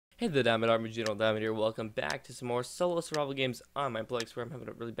Hey the Diamond Army, GeneralDiamond here. Welcome back to some more solo survival games on my Plex, where I'm having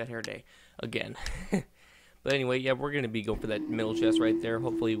a really bad hair day again. But anyway, yeah, we're gonna be going for that middle chest right there.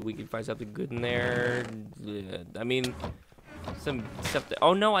 Hopefully we can find something good in there. I mean, some stuff that,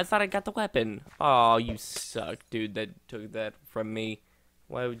 oh no, I thought I got the weapon. Oh, you suck, dude. That took that from me.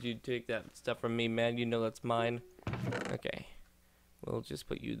 Why would you take that stuff from me, man? You know that's mine. Okay, we'll just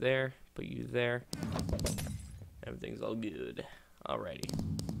put you there, put you there. Everything's all good. Alrighty.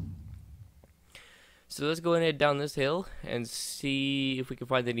 So let's go ahead down this hill and see if we can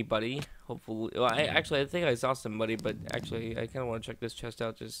find anybody. Hopefully, well, I think I saw somebody, but actually I kind of want to check this chest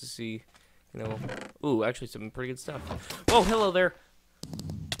out just to see, you know. Ooh, actually some pretty good stuff. Whoa, hello there.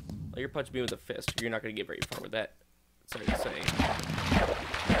 Oh, you're punching me with a fist. You're not gonna get very far with that. Sorry to say.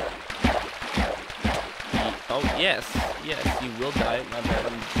 Oh yes, yes, you will die. My bad.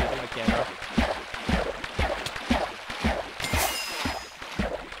 I'm shooting my camera.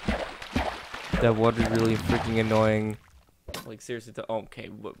 That water's really freaking annoying. Like, seriously, okay,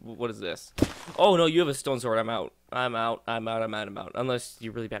 what is this? Oh, no, you have a stone sword. I'm out. I'm out. Unless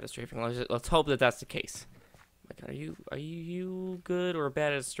you're really bad at strafing. Let's hope that that's the case. Like, are you good or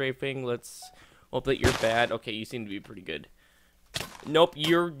bad at strafing? Let's hope that you're bad. Okay, you seem to be pretty good. Nope,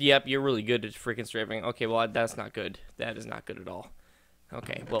 you're really good at freaking strafing. Okay, well, that's not good. That is not good at all.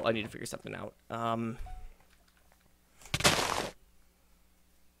 Okay, well, I need to figure something out.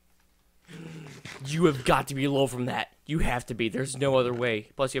 You have got to be low from that. You have to be. There's no other way.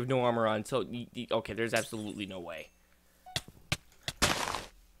 Plus, you have no armor on, so okay, there's absolutely no way.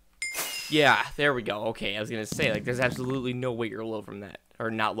 Yeah, there we go. Okay, I was gonna say, like, there's absolutely no way you're low from that, or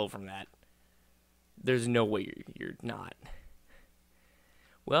not low from that. There's no way you're not.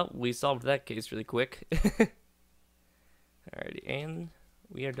 Well, we solved that case really quick. Alrighty, and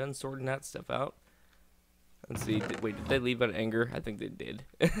we are done sorting that stuff out. Let's see. Wait, did they leave out of anger? I think they did.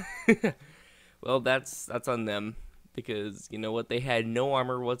 Well, that's on them, because you know what? They had no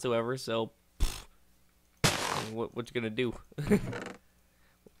armor whatsoever. So, what you gonna do?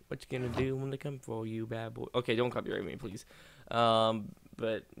 What you gonna do when they come for you, bad boy? Okay, don't copyright me, please.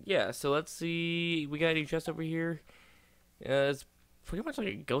 But yeah. So let's see. We got any chests over here? It's pretty much like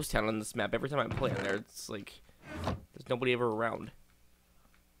a ghost town on this map. Every time I play on there, it's like there's nobody ever around.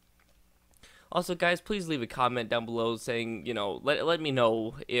 Also, guys, please leave a comment down below saying, you know, let me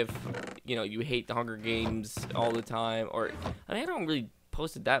know if, you know, you hate the Hunger Games all the time, or, I mean, I don't really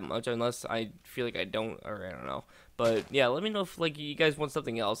post it that much unless I feel like I don't, or I don't know. But, yeah, let me know if, like, you guys want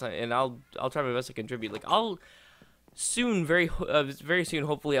something else, and I'll try my best to contribute. Like, I'll soon, very soon,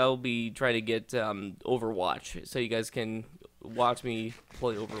 hopefully, I'll be trying to get, Overwatch, so you guys can watch me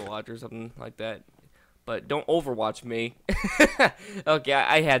play Overwatch or something like that. But don't overwatch me. Okay,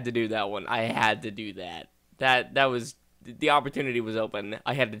 I had to do that one. I had to do that. That was, the opportunity was open.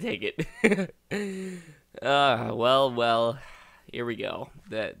 I had to take it. Well, here we go.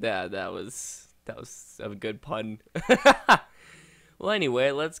 That was a good pun. Well,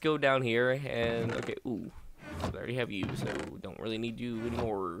 anyway, let's go down here and okay. Ooh, I already have you, so don't really need you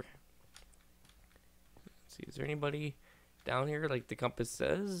anymore. Let's see, is there anybody down here like the compass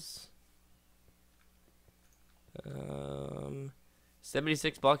says?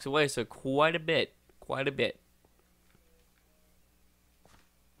 76 blocks away, so quite a bit.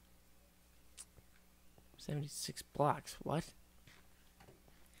 76 blocks, what?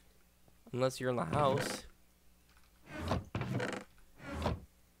 Unless you're in the house.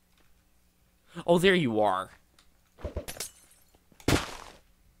 Oh, there you are.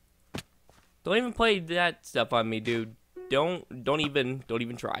 Don't even play that stuff on me, dude. Don't even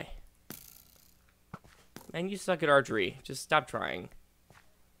try. Man, you suck at archery. Just stop trying.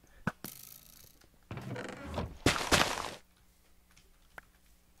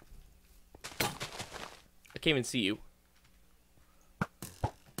 I can't even see you.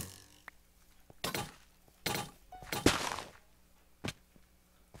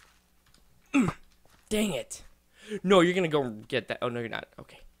 Dang it. No, you're gonna go get that. Oh, no, you're not.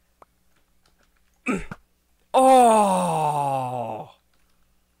 Okay. Oh!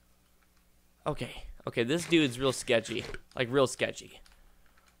 Okay. Okay, this dude's real sketchy. Like, real sketchy.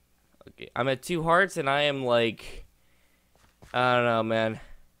 Okay, I'm at 2 hearts, and I am, like... I don't know, man.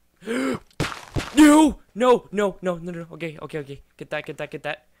 No! No. Okay. Get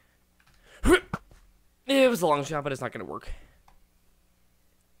that. It was a long shot, but it's not gonna work.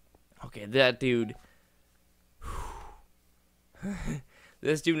 Okay, that dude...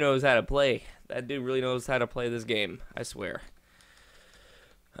 This dude knows how to play. That dude really knows how to play this game. I swear.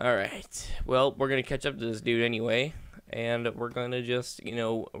 Alright, well, we're gonna catch up to this dude anyway, and we're gonna just, you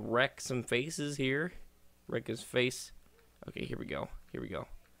know, wreck some faces here. Wreck his face. Okay, here we go.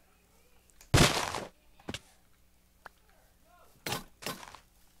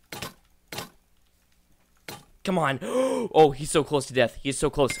 Come on. Oh, he's so close to death. He's so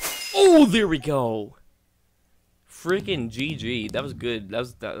close. Oh, there we go. Freaking GG. That was good.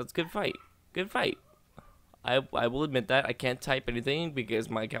 That's a good fight. Good fight. I will admit that. I can't type anything because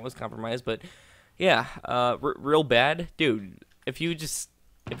my account was compromised, but yeah, real bad. Dude, if you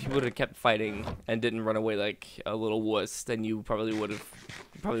would have kept fighting and didn't run away like a little wuss, then you probably would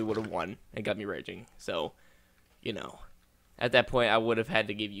have won and got me raging. So, you know, at that point I would have had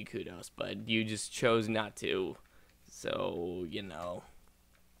to give you kudos, but you just chose not to. So, you know,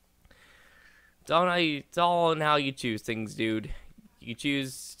 it's all on how you choose things, dude. You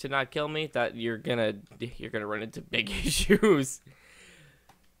choose to not kill me, that you're gonna run into big issues.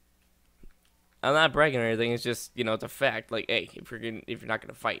 I'm not bragging or anything. It's just, you know, it's a fact. Like, hey, if you're not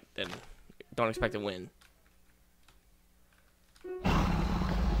gonna fight, then don't expect to win.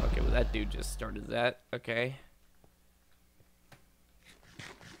 Okay, well that dude just started that. Okay.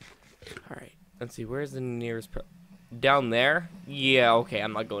 All right. Let's see. Where's the nearest? Down there? Yeah. Okay.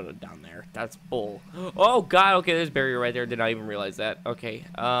 I'm not going down there. That's bull. Oh God. Okay. There's a barrier right there. Did not even realize that. Okay.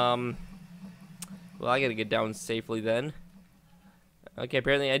 Well, I gotta get down safely then. Okay,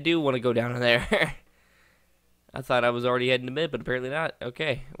 apparently I do want to go down there. I thought I was already heading to mid, but apparently not.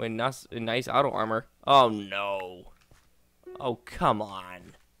 Okay, wait, nice auto armor. Oh no! Oh come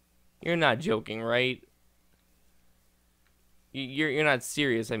on! You're not joking, right? You're not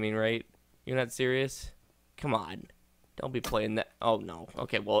serious. I mean, right? You're not serious. Come on! Don't be playing that. Oh no.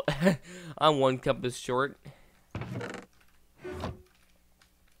 Okay, well, I'm one compass short.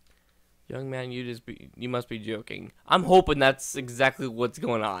 Young man, you must be joking. I'm hoping that's exactly what's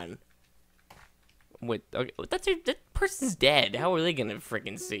going on. Wait, okay, that person's dead. How are they gonna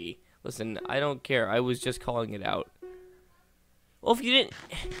freaking see? Listen, I don't care. I was just calling it out. Well, if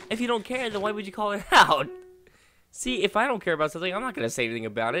you don't care, then why would you call it out? See, if I don't care about something, I'm not gonna say anything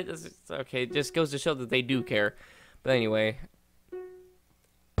about it. It's okay, it just goes to show that they do care. But anyway.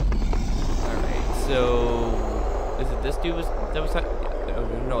 Alright, so is it this dude that was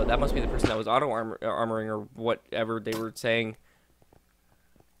no, that must be the person that was armoring or whatever they were saying.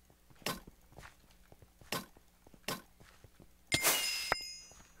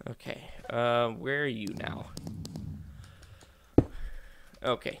 Okay, where are you now?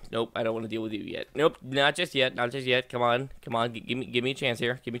 Okay, nope, I don't want to deal with you yet. Nope, not just yet, not just yet. Come on, give me a chance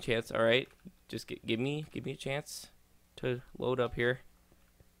here. Give me a chance. All right, just give me a chance to load up here.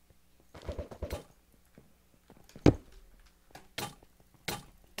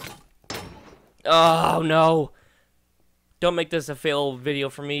 Oh no! Don't make this a fail video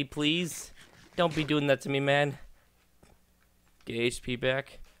for me, please. Don't be doing that to me, man. Get HP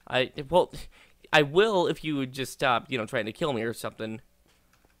back. Well, I will if you would just stop, you know, trying to kill me or something.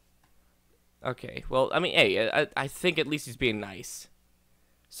 Okay, well, I mean, hey, I think at least he's being nice.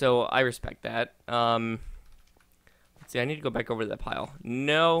 So, I respect that. Let's see, I need to go back over to that pile.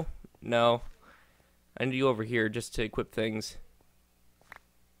 No. I need to go over here just to equip things.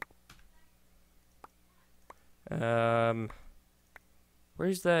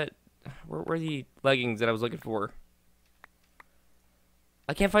 Where's that? Where are the leggings that I was looking for?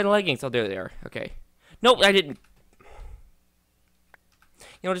 I can't find the leggings. Oh, there they are. Okay. Nope, I didn't.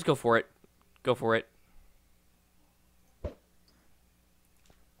 You know, just go for it. Go for it.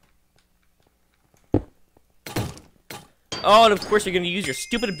 Oh, and of course you're going to use your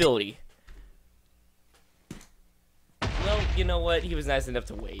stupid ability. Well, you know what? He was nice enough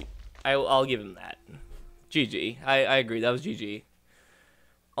to wait. I'll give him that. GG. I agree. That was GG.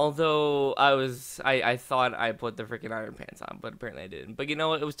 Although I thought I put the freaking iron pants on, but apparently I didn't. But you know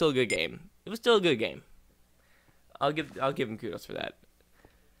what? It was still a good game. It was still a good game. I'll give him kudos for that.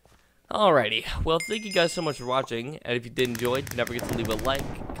 Alrighty. Well, thank you guys so much for watching. And if you did enjoy, don't forget to leave a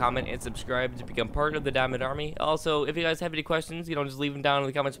like, comment, and subscribe to become part of the Diamond Army. Also, if you guys have any questions, you know, just leave them down in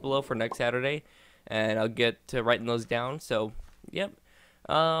the comments below for next Saturday, and I'll get to writing those down. So, yep.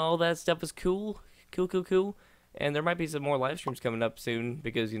 All that stuff is cool. Cool. And there might be some more live streams coming up soon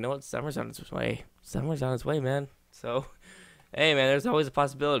because you know what? Summer's on its way. Summer's on its way, man. So, hey, man, there's always a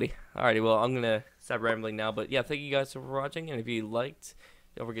possibility. Alrighty, well, I'm going to stop rambling now. But, yeah, thank you guys for watching. And if you liked,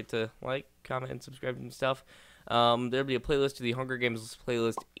 don't forget to like, comment, and subscribe and stuff. There'll be a playlist to the Hunger Games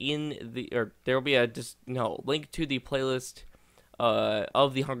playlist in the... Or there'll be a link to the playlist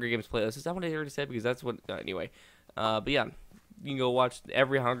of the Hunger Games playlist. Is that what I already said? Because that's what... anyway. But, yeah. You can go watch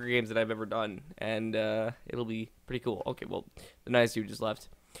every Hunger Games that I've ever done, and it'll be pretty cool. Okay, well, the nice dude just left.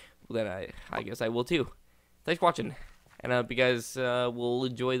 Well, then I guess I will too. Thanks for watching, and I hope you guys will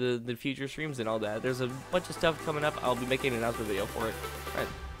enjoy the future streams and all that. There's a bunch of stuff coming up. I'll be making an announcement video for it. All right,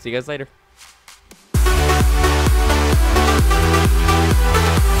 see you guys later.